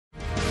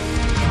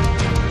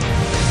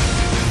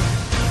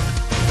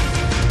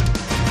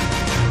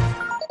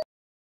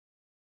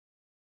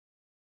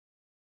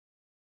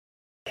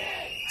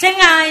亲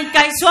爱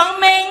嘅双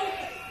明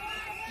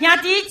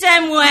兄弟姐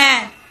妹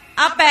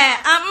阿伯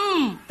阿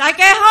姆大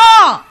家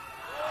好。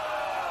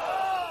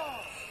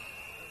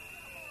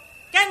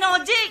今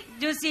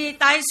日就是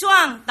大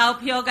选投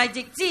票嘅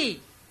日子，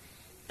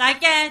大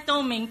家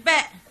都明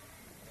白，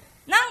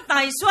咱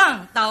大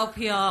选投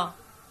票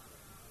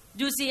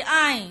就是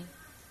爱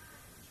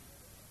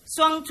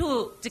选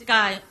出一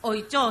届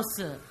会做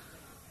事，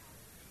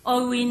爱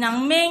为人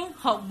民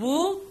服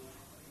务，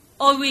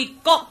爱为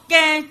国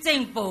家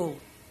进步，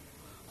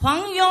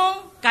弘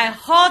扬嘅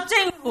好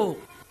政府。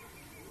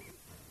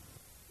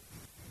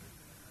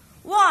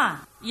我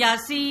也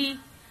是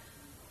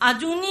阿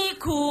朱尼区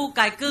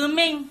嘅居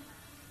民，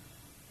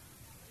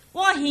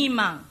我希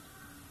望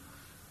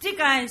这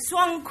个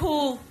选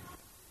区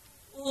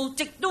有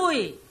一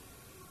队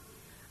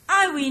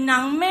爱为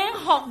人民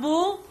服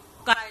务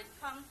嘅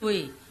团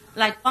队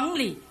来管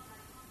理，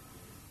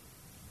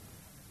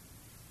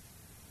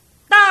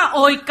打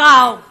外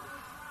交、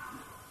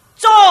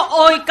做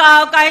外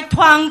交嘅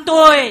团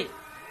队，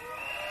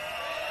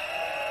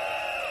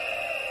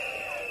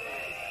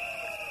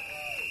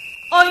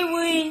爱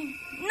为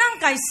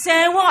咱嘅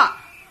生活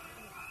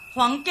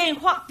环境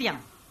发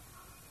展，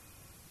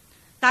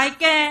大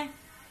家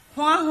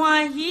欢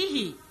欢喜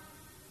喜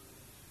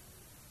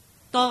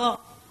到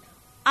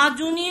阿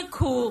朱尼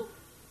区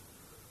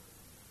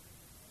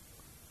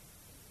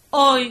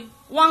爱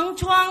往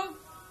窗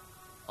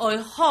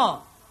爱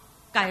好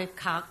嘅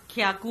卡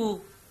具，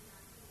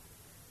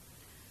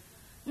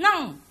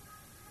咱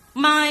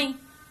卖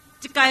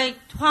一个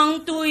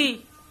团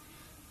队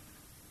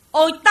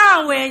爱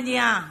打话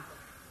呢。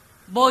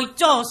未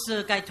做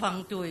事嘅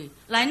团队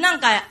来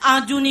咱嘅阿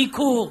朱尼区。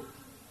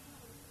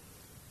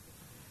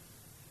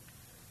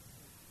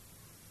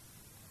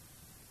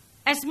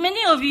As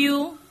many of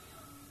you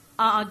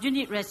are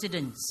Aljunied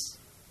residents,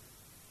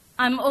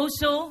 I'm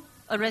also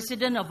a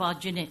resident of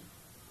Aljunied.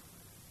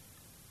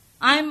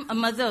 I'm a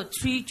mother of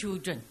 3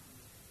 children.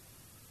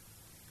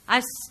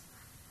 I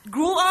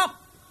grew up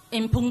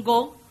in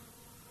Punggol,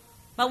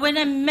 but when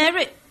I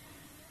married,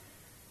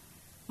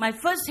 my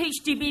first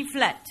HDB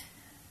flat,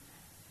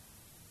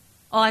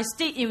 or I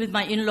stayed in with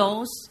my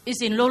in-laws,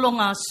 is in Lorong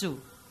Asu.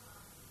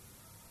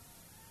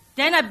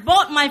 Then I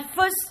bought my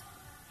first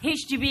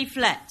HDB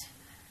flat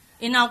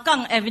in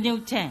Hougang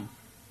Avenue 10,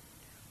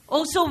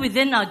 also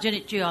within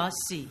Aljunied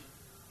GRC.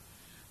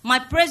 My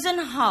present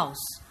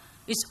house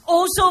is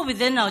also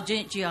within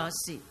Aljunied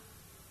GRC.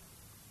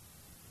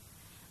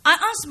 I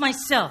asked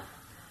myself,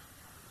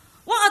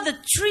 what are the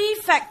 3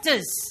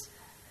 factors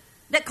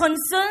that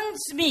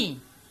concerns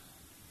me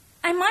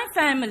and my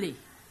family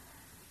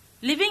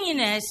living in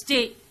an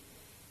estate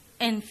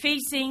and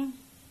facing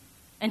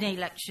an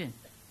election?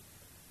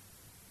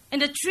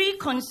 And the 3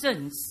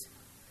 concerns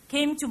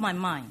came to my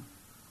mind.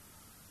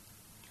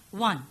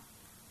 1,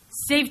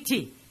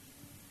 safety.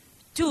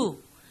 2,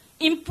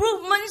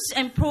 improvements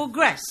and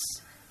progress.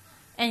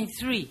 And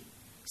 3,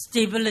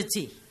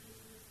 stability.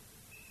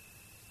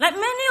 Like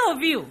many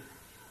of you,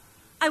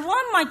 I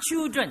want my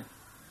children,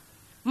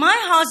 my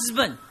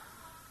husband,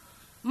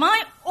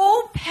 my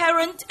old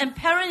parent and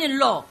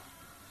parent-in-law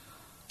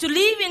to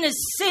live in a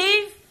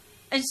safe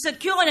and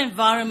secure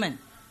environment.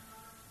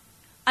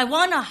 I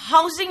want a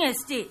housing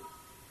estate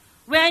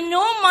where I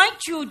know my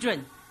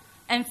children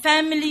and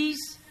families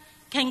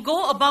can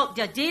go about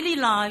their daily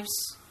lives,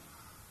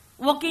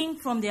 walking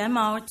from the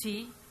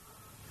MRT,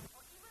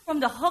 from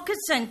the hawker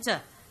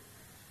center,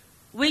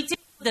 waiting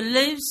for the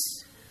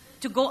lifts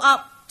to go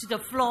up to the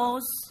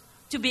floors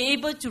to be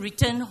able to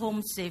return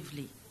home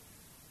safely.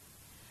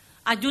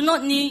 I do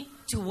not need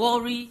to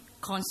worry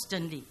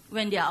constantly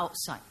when they are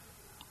outside.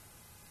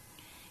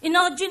 In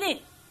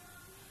Aljunied,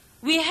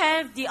 we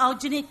have the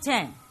Aljunied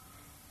 10.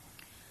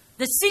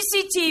 The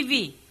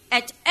CCTV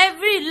at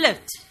every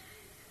lift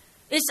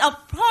is a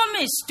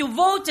promise to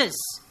voters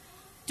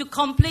to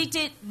complete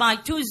it by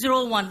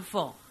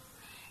 2014.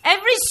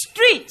 Every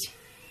street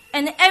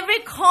and every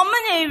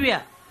common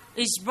area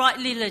is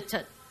brightly lit.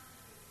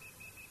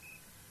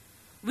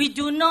 We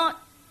do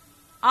not,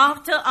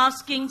 after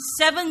asking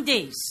 7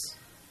 days,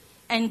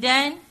 and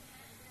then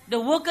the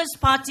Workers'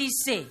 Party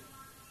say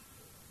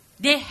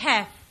they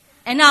have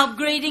an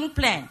upgrading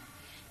plan.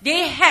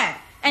 They have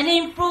an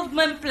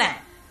improvement plan.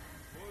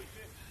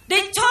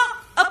 They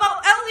talk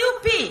about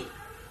LUP.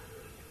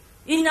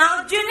 In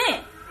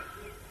Aljunied,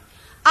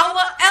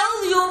 our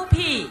LUP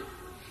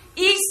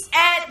is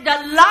at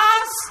the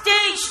last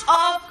stage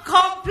of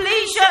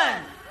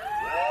completion.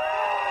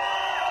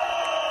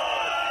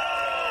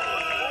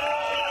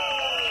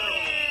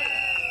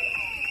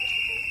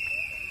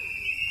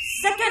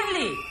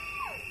 Secondly,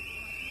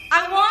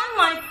 I want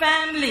my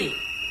family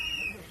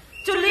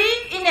to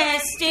live in an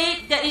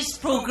estate that is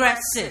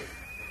progressive.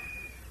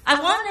 I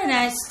want an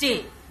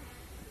estate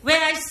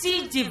where I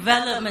see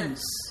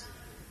developments,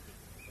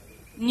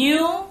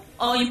 new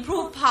or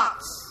improved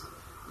parks,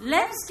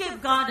 landscape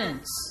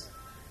gardens,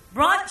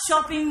 broad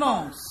shopping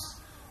malls,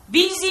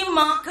 busy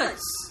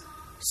markets,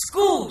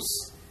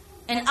 schools,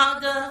 and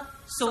other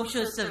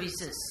social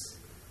services.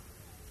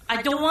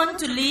 I don't want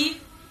to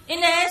live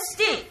in an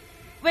estate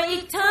where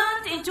it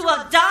turned into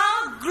a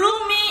dark,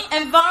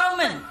 gloomy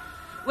environment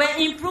where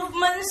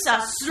improvements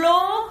are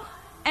slow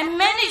and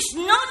manage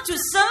not to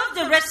serve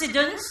the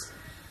residents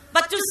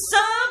but to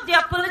serve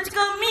their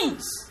political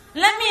means.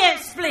 Let me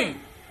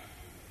explain.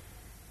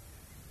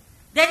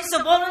 There is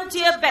a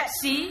volunteer,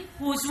 Betsy,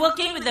 who is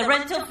working with the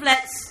rental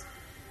flats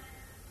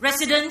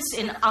residents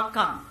in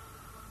Aukang.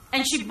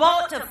 And she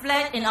bought a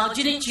flat in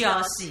Aljunied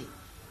GRC.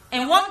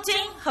 And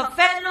wanting her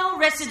fellow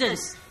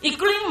residents,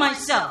 including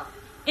myself,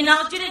 in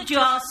Aljunied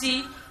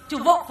GRC to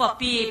vote for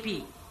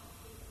PAP.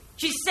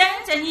 She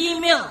sent an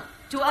email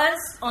to us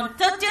on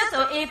 30th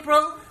of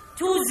April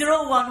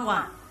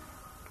 2011.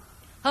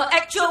 Her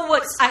actual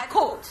words, I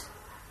quote,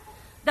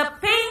 "The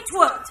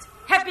paintwork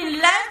had been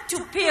left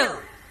to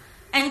peel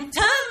and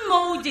turn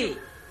moldy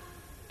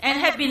and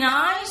had been an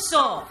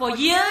eyesore for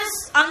years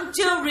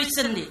until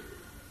recently,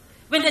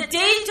 when the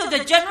date of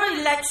the general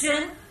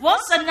election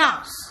was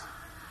announced,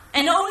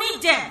 and only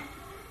then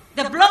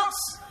the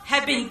blocks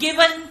had been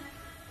given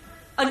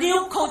a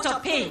new coat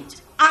of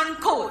paint,"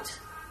 unquote.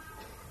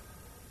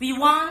 We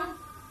want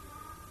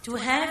to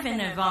have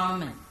an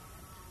environment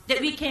that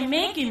we can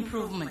make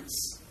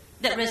improvements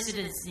that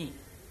residents need.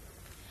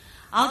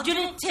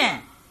 Aljunied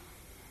 10,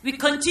 we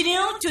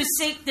continue to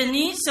seek the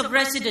needs of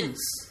residents.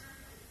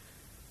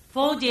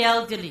 For the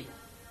elderly,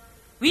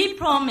 we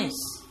promise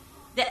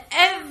that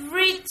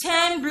every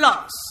 10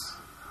 blocks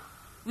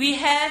we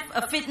have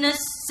a fitness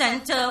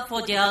center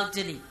for the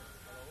elderly.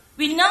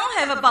 We now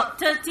have about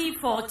 30,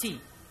 40.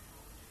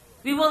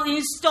 We will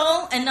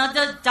install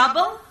another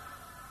double,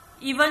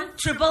 even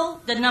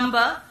triple the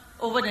number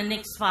over the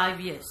next 5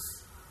 years.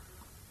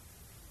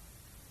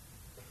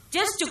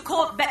 Just to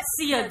quote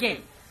Betsy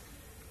again,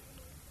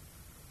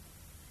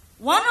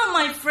 one of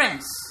my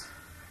friends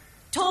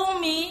told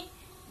me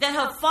that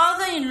her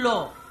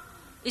father-in-law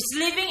is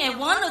living at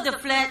one of the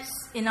flats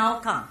in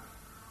Aukang,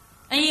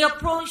 and he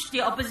approached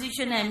the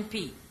opposition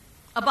MP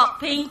about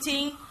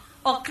painting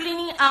or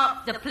cleaning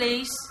up the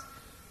place,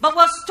 but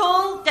was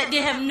told that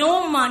they have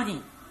no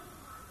money.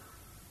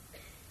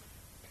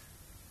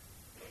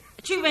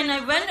 Actually, when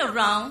I went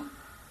around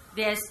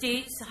the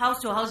estates,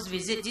 house-to-house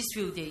visit these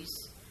few days,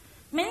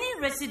 many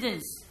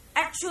residents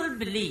actually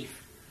believe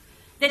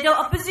that the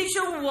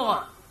opposition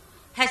ward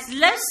has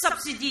less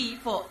subsidy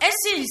for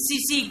SC and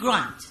CC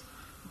grant.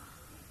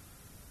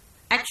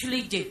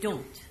 Actually, they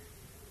don't.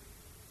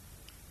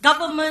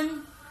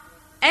 Government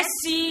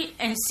SC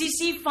and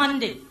CC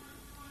funding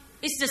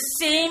is the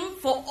same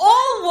for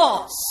all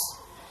wards,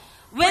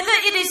 whether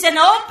it is an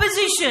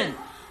opposition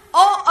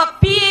or a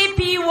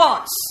PAP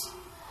wards.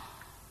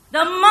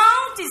 The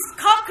amount is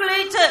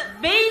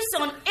calculated based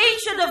on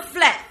age of the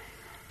flat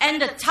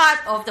and the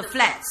type of the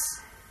flats.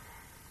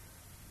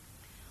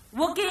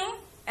 Working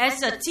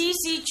as a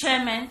TC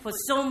chairman for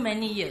so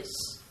many years,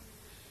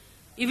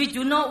 if we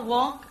do not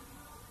walk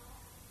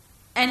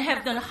and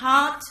have the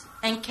heart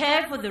and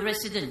care for the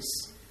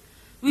residents,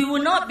 we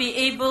will not be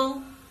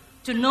able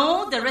to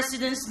know the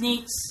residents'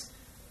 needs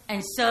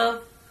and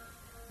serve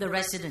the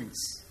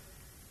residents.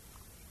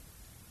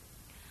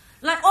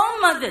 Like all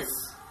mothers,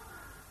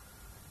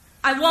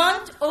 I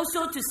want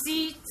also to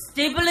see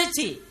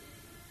stability.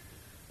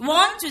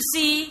 Want to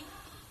see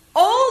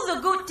all the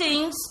good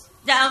things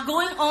that are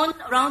going on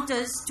around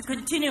us to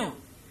continue.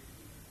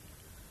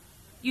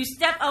 You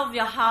step out of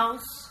your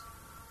house,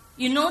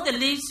 you know the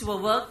lifts will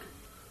work,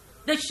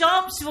 the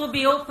shops will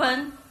be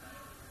open,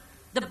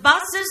 the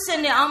buses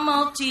and the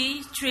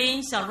MRT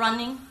trains are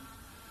running.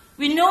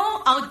 We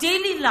know our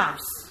daily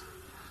lives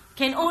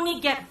can only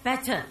get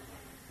better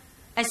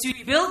as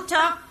we build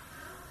up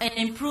and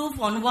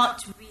improve on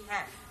what we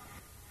have.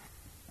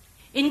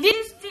 In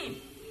this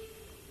team,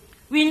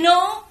 we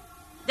know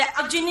that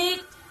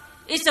Aljunied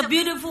is a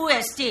beautiful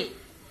estate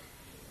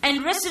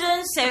and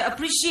residents have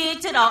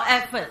appreciated our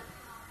effort.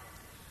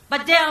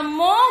 But there are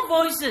more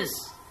voices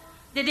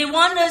that they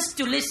want us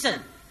to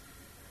listen.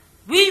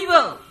 We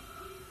will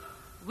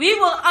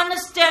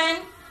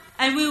understand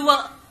and we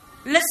will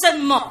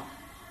listen more.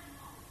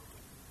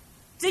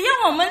 只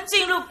要我们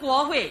进入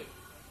国会，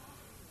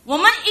我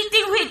们一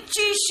定会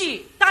继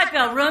续代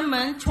表人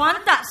们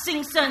传达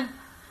心声。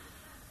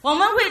我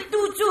们会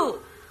督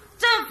促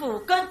政府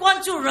跟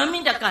关注人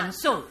民的感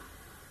受，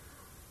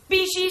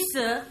必须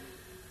时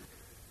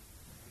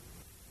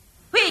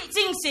会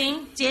进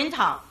行检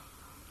讨，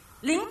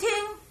聆听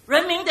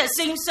人民的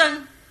心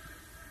声，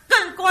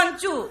更关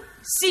注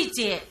细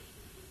节，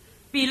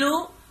比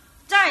如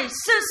在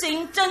实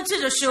行政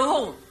治的时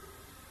候，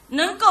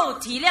能够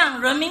体谅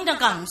人民的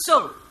感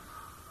受，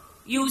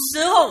有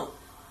时候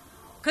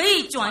可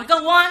以转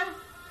个弯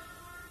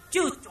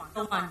就转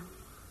个弯，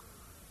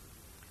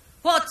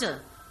或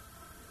者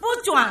不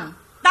转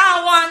大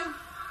弯，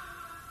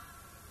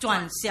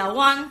转小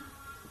弯，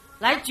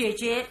来解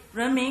决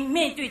人民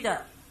面对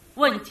的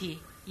问题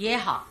也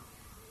好。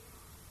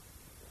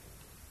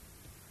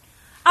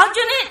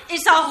Aljunied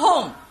is our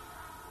home,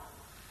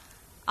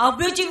 our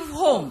beautiful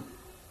home,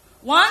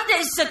 one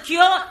that is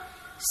secure,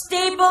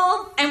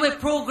 stable, and with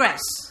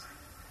progress.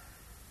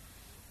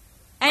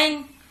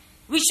 And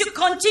we should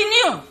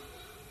continue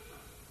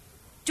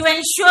to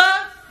ensure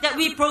that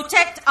we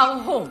protect our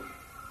home.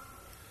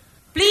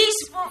 Please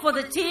vote for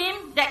the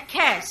team that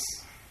cares.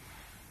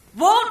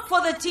 Vote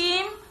for the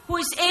team who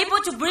is able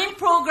to bring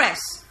progress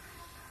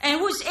and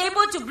who is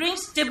able to bring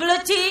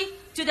stability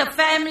to the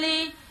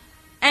family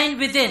and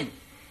within.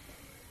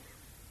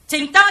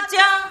 请大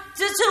家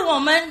支持我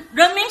们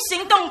人民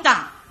行动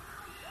党，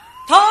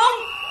投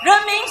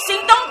人民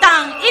行动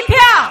党一票。